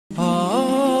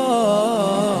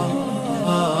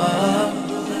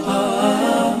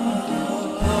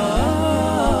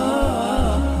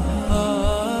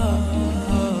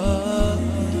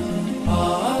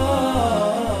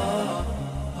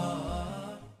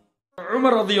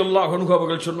Umar ரலியல்லாஹு அன்ஹு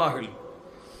அவர்கள் சொன்னார்கள்,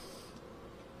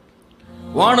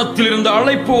 வானத்தில் இருந்த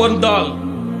அழைப்பு வந்தால்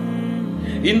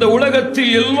இந்த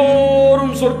உலகத்தில்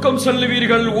எல்லோரும் சொர்க்கம்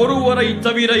செல்லுவீர்கள் ஒருவரை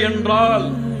தவிர என்றால்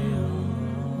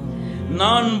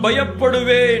நான்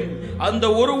பயப்படுவேன் அந்த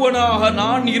ஒருவனாக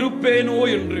நான் இருப்பேனோ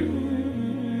என்று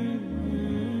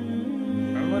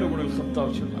உமர் இப்னு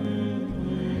கத்தாப் சொன்னார்.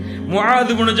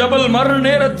 முஆத் இப்னு ஜபல் மறு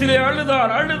நேரத்திலே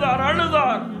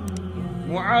அழுதார்.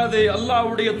 முஆதே,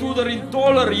 அல்லாஹ்வுடைய தூதரின்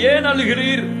தோழர், ஏன்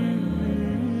அழுகிறீர்?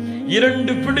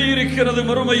 இரண்டு பிடி இருக்கிறது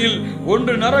மறுமையில்,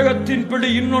 ஒன்று நரகத்தின் பிடி,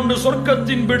 இன்னொன்று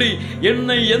சொர்க்கத்தின் பிடி.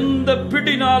 என்னை எந்த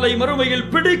பிடி நாளை மறுமையில்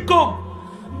பிடிக்கும்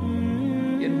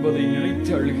என்பதை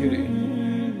நினைத்து அழுகிறேன்.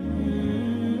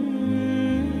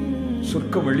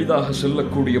 சொர்க்கம் எளிதாக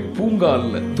செல்லக்கூடிய பூங்கா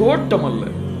அல்ல, தோட்டம் அல்ல.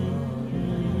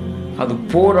 அது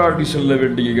போராடி செல்ல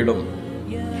வேண்டிய இடம்,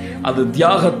 அது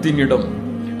தியாகத்தின் இடம்,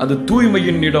 அது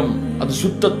தூய்மையின் இடம், அது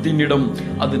சுத்தத்தின் இடம்,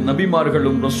 அது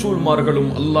நபிமார்களும் ரசூல்மார்களும்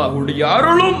அல்லாஹ்வுடைய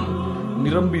அருளும்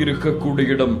நிரம்பி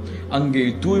இருக்கக்கூடிய இடம். அங்கே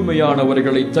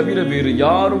தூய்மையானவர்களை தவிர வேறு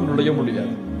யாரும் நுழைய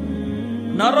முடியாது.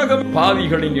 நரகம்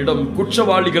பாவிகளின் இடம்,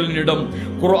 குற்றவாளிகளின் இடம்,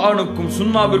 குர்ஆனுக்கும்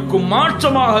சுன்னாவிற்கும்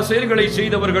மாற்றமாக செயல்களை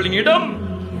செய்தவர்களின் இடம்.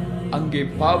 அங்கே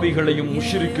பாவிகளையும்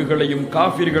முஷ்ரிக்குகளையும்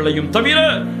காஃபிர்களையும் தவிர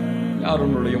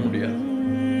யாரும் நுழைய முடியாது.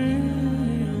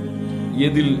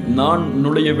 எதில் நான்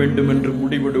நுழைய வேண்டும் என்று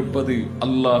முடிவெடுப்பது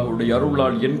அல்லாஹ்வுடைய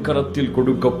அருளால் என் கரத்தில்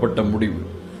கொடுக்கப்பட்ட முடிவு.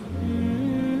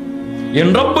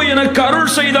 என் ரப்பு எனக்கு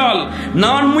அருள் செய்தால்,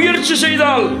 நான் முயற்சி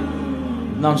செய்தால்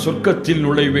நான் சொர்க்கத்தில்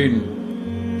நுழைவேன்.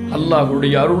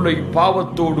 அல்லாஹ்வுடைய அருளை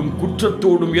பாவத்தோடும்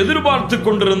குற்றத்தோடும் எதிர்பார்த்து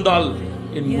கொண்டிருந்தால்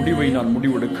என் முடிவை நான்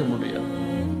முடிவெடுக்க முடியாது.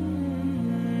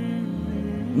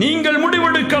 நீங்கள்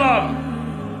முடிவெடுக்கலாம்.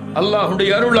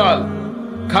 அல்லாஹ்வுடைய அருளால்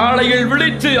காலையில்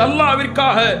விழித்து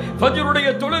அல்லாஹ்விற்காக ஃபஜ்ருடைய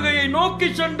தொழுகையை நோக்கி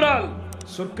சென்றால்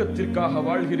சொர்க்கத்திற்காக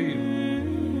வாழ்கிறீர்.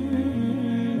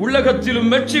 உலகத்திலும்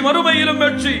வெற்றி, மறுமையிலும்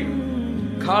வெற்றி.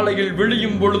 காலையில்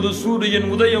விழியும் பொழுது சூரியன்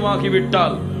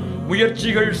உதயமாகிவிட்டால்,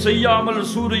 முயற்சிகள் செய்யாமல்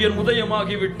சூரியன்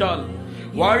உதயமாகிவிட்டால்,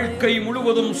 வாழ்க்கை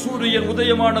முழுவதும் சூரியன்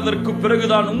உதயமானதற்கு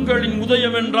பிறகுதான் உங்களின்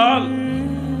உதயம் என்றால்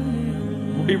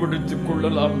முடிவெடுத்துக்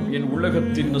கொள்ளலாம். என்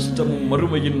உலகத்தின் நஷ்டமும்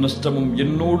மறுமையின் நஷ்டமும்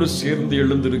என்னோடு சேர்ந்து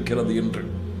எழுந்திருக்கிறது என்று.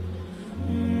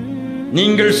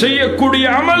 நீங்கள் செய்யக்கூடிய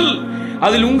அமல்,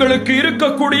 அதில் உங்களுக்கு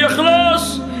இருக்கக்கூடிய இக்லாஸ்,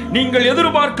 நீங்கள்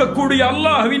எதிர்பார்க்கக்கூடிய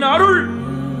அல்லாஹ்வின் அருள்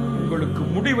உங்களுக்கு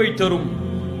முடிவை தரும்.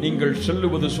 நீங்கள்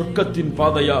செல்லுவது சொர்க்கத்தின்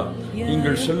பாதையா,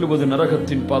 நீங்கள் செல்லுவது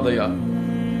நரகத்தின் பாதையா?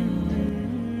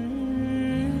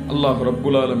 அல்லாஹ்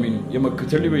ரப்புல் ஆலமீன் எமக்கு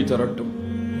தெளிவை தரட்டும்.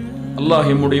 அல்லாஹ்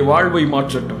எம்முடைய வாழ்வை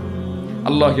மாற்றட்டும்.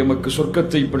 அல்லாஹ் எமக்கு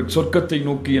சொர்க்கத்தை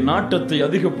நோக்கிய நாட்டத்தை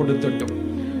அதிகப்படுத்தட்டும்.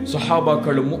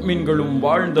 சஹாபாக்களும் முஃமின்களும்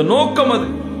வாழ்ந்த நோக்கம் அது.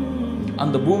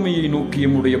 அந்த பூமியை நோக்கி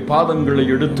எம்முடைய பாதங்களை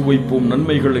எடுத்து வைப்போம்.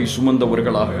 நன்மைகளை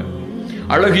சுமந்தவர்களாக,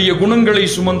 அழகிய குணங்களை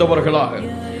சுமந்தவர்களாக,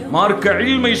 மார்க்க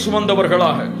இல்மை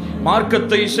சுமந்தவர்களாக,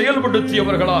 மார்க்கத்தை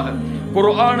செயல்படுத்தியவர்களாக,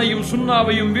 குர்ஆனையும்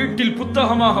சுன்னாவையும் வீட்டில்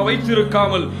புத்தகமாக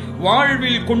வைத்திருக்காமல்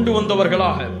வாழ்வில் கொண்டு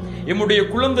வந்தவர்களாக, எம்முடைய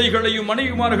குழந்தைகளையும்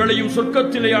மனைவிமார்களையும்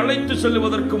சொர்க்கத்திலே அழைத்து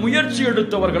செல்வதற்கு முயற்சி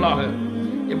எடுத்தவர்களாக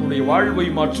எம்முடைய வாழ்வை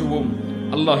மாற்றுவோம்.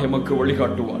 அல்லாஹ் எமக்கு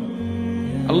வழிகாட்டுவான்.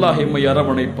 அல்லாஹ் எம்மை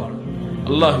அரவணைப்பான்.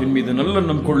 அல்லாஹ்வின் மீது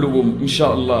நல்லெண்ணம் கொள்ளுவோம். இன்ஷா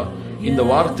அல்லாஹ் இந்த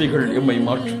வார்த்தைகள் எம்மை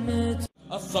மாற்றும்.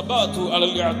 அஸ்ஸபாத்து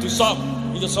அலல் இஅ்திஸாம்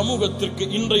இந்த சமூகத்திற்கு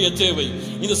இன்றைய தேவை.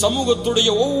 இந்த சமூகத்துடைய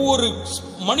ஒவ்வொரு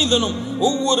மனிதனும்,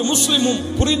 ஒவ்வொரு முஸ்லிமும்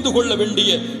புரிந்து கொள்ள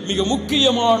வேண்டிய மிக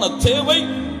முக்கியமான தேவை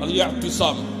அல்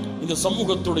இஅ்திஸாம். இந்த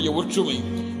சமூகத்துடைய ஒற்றுமை,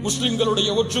 முஸ்லிம்களுடைய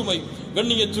ஒற்றுமை.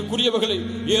 கண்ணியத்திற்குரியவர்களை,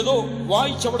 ஏதோ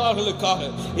வாய்ச்சவடார்களுக்காக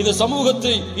இந்த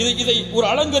சமூகத்தை இதை ஒரு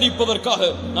அலங்கரிப்பதற்காக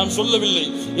நான் சொல்லவில்லை.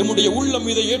 எம்முடைய உள்ளம்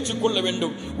இதை ஏற்றுக்கொள்ள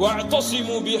வேண்டும்.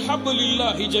 வஅதஸிமு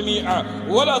பிஹப்லில்லாஹி ஜமீஆ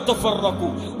வலா தஃபர்ரகு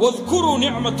வذ்குரு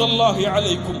நிஅமத்தல்லாஹி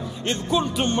அலைக்கும் இத்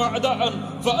குன்தும் அஅதாஅன்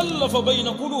ஃபஅல்லஃப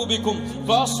பைன குலூபிக்கும்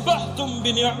ஃபஅஸ்பஹ்தும்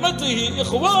பிநிஅமத்திஹி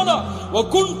இኽவானா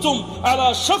வகுன்தும் அலா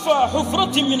ஷஃபா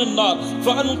ஹுஃப்ரத்தின் மினன் நார்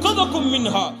ஃபஅன்கதகும்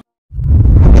மின்ஹா.